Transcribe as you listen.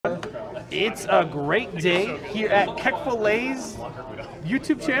It's a great day here at Kekfalay's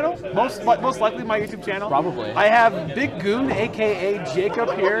YouTube channel. Most likely my YouTube channel. Probably. I have Big Goon, aka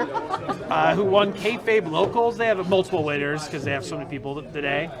Jacob here, who won Kayfabe Locals. They have multiple winners because they have so many people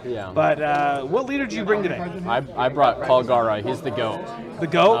today. Yeah. But what leader did you bring today? I brought Kalgara. He's the GOAT. The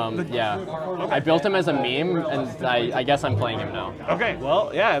GOAT? Yeah. Okay. I built him as a meme, and I guess I'm playing him now. Okay,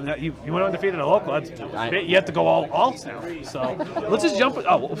 well, yeah, you went undefeated at a local. You have to go all alts now. So let's just jump.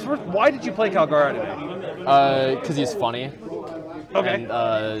 Oh, first, why did you play Kalgara today? Because he's funny. Okay. And,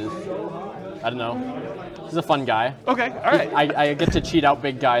 I don't know. He's a fun guy. Okay, all right. I get to cheat out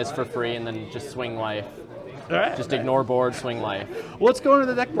big guys for free and then just swing life. All right. Just ignore board, swing life. Well, let's go into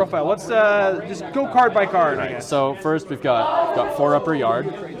the deck profile. Let's just go card by card, I guess. So first we've got 4 upper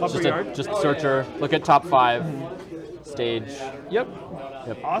yard. Just searcher. Look at top 5. Stage. Yep.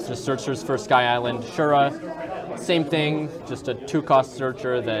 Awesome. Just searchers for Sky Island. Shura. Same thing. Just a 2-cost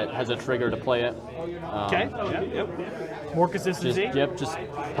searcher that has a trigger to play it. Okay. Yep. More consistency. Just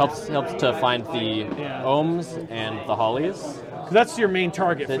helps to find the Ohms and the Hollies. That's your main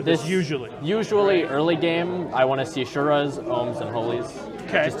target for this usually. Usually early game, I want to see Shuras, Ohms, and Hollies.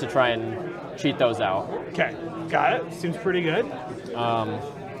 Okay. Just to try and cheat those out. Okay. Got it. Seems pretty good.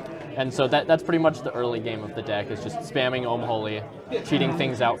 And so that's pretty much the early game of the deck, is just spamming Ohm Holy, cheating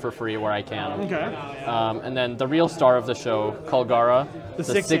things out for free where I can. Okay. And then the real star of the show, Kalgara, the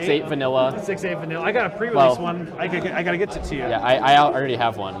 6/8 vanilla. 6/8 vanilla. I got a pre-release one. I gotta get it to you. Yeah, I already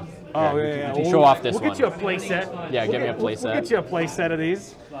have one. Oh, yeah. You can show off this one. We'll get you a play set. Yeah, give me a play set. We'll get you a play set of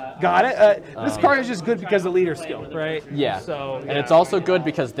these. Got it. This card is just good because of leader skill, right? Yeah. So, And it's also good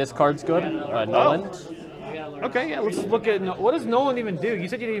because this card's good, Noland. Okay, yeah, let's look at, what does Noland even do? You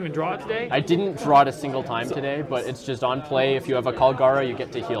said you didn't even draw it today? I didn't draw it a single time today, but it's just on play. If you have a Kalgara, you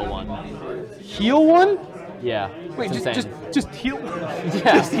get to heal 1. Heal 1? Yeah. Wait, just heal? Yeah.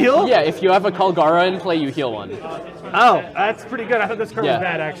 Just heal? Yeah, if you have a Kalgara in play, you heal 1. Oh, that's pretty good. I thought this card was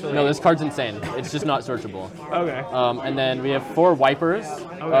bad, actually. No, this card's insane. It's just not searchable. Okay. And then we have 4 Wypers.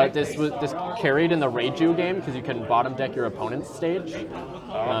 Okay. This carried in the Reiju game because you can bottom deck your opponent's stage.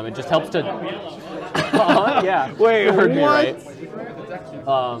 It just helps to... yeah. Wait, you heard me what?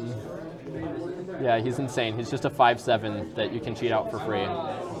 right. Yeah, he's insane. He's just a 5/7 that you can cheat out for free.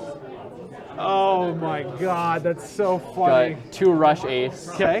 Oh my god, that's so funny. Got 2 Rush Ace.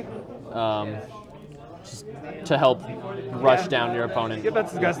 Okay. Just to help rush down your opponent. Yeah,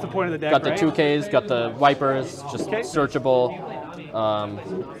 that's the point of the deck, Got the right? 2Ks, got the Wypers, just searchable.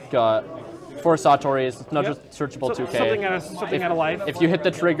 Got 4 Satoris, not just searchable 2K. Something out of life. If you hit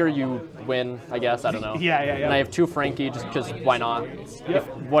the trigger, you win, I guess. I don't know. Yeah. And I have 2 Franky just because why not? Yep.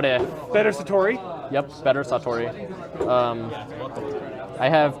 What if? Better Satori? Yep, better Satori. I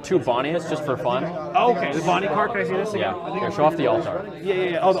have 2 Bonnies just for fun. Oh, okay. The Bonney card, can I see this again? Yeah. Here, show off the altar.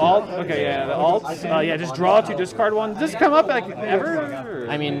 Yeah. Oh, the alt? Okay, yeah. The alt. Yeah, just draw 2, discard 1. Does this come up like ever?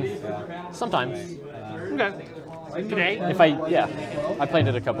 I mean, sometimes. Okay. Today? I played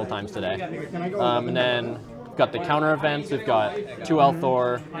it a couple times today. And then got the counter events. We've got 2 El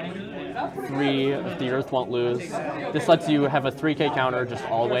Thor, 3 If the Earth Won't Lose. This lets you have a 3K counter just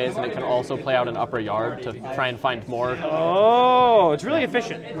always, and it can also play out in upper yard to try and find more. Oh, it's really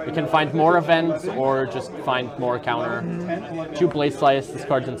efficient. You can find more events or just find more counter. 2 Blade Slice. This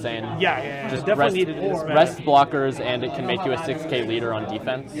card's insane. Yeah. Just definitely needed this. Rest blockers, and it can make you a 6K leader on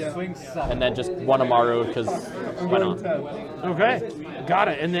defense. And then just 1 Amaru, because why not? Okay, got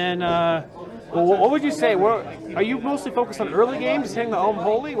it. And then, what would you say? Are you mostly focused on early games, just hitting the Ohm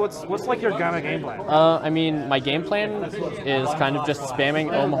Holy? What's like your Ghana game plan? I mean, my game plan is kind of just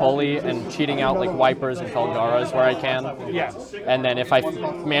spamming Ohm Holy and cheating out like Wypers and Kalgaras where I can. Yeah. And then if I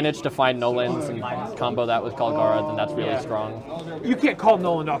manage to find Nolands and combo that with Kalgara, then that's really strong. You can't call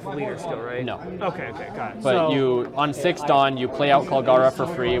Noland off of leader skill, right? No. Okay, got it. But you, on 6 Dawn, you play out Kalgara for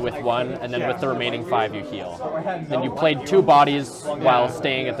free with 1, and then with the remaining 5 you heal. Then you played 2 bodies while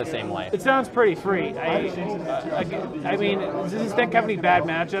staying at the same life. It sounds pretty free. I mean, does this deck have any bad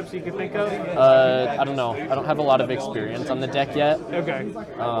matchups you can think of? I don't know. I don't have a lot of experience on the deck yet. Okay.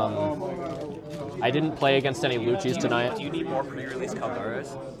 I didn't play against any Luchis tonight. Do you need more pre-release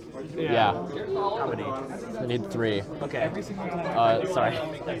Kalgaras? Yeah. How many? I need 3. Okay. Sorry.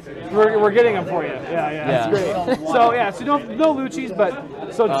 We're getting them for you. Yeah. That's great. So no Luchis,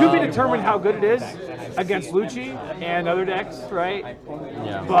 but so to be determined how good it is against Lucci and other decks, right?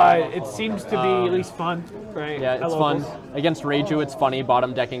 Yeah. But it seems to be at least fun, right? Yeah, it's fun. Against Reiju, it's funny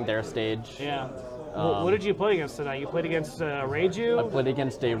bottom decking their stage. Yeah. What did you play against tonight? You played against Reiju? I played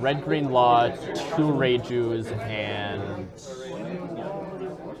against a Red-Green Law, 2 Reijus, and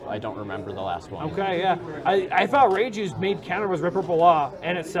I don't remember the last one. Okay, yeah. I thought Reiju's main counter was Ripper Blah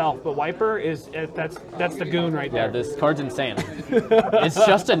in itself, but Wyper is that's the goon right there. Yeah, this card's insane. It's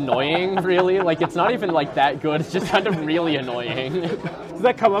just annoying, really. Like, it's not even like that good. It's just kind of really annoying. Does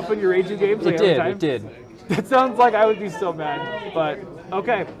that come up in your Reiju games? Like, It did. That sounds like I would be so mad, but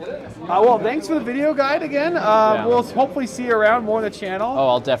okay. Well, thanks for the video guide again. We'll hopefully see you around more on the channel. Oh,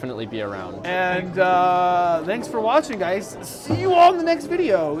 I'll definitely be around. And thanks for watching, guys. See you all in the next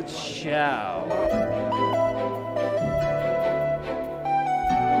video. Ciao.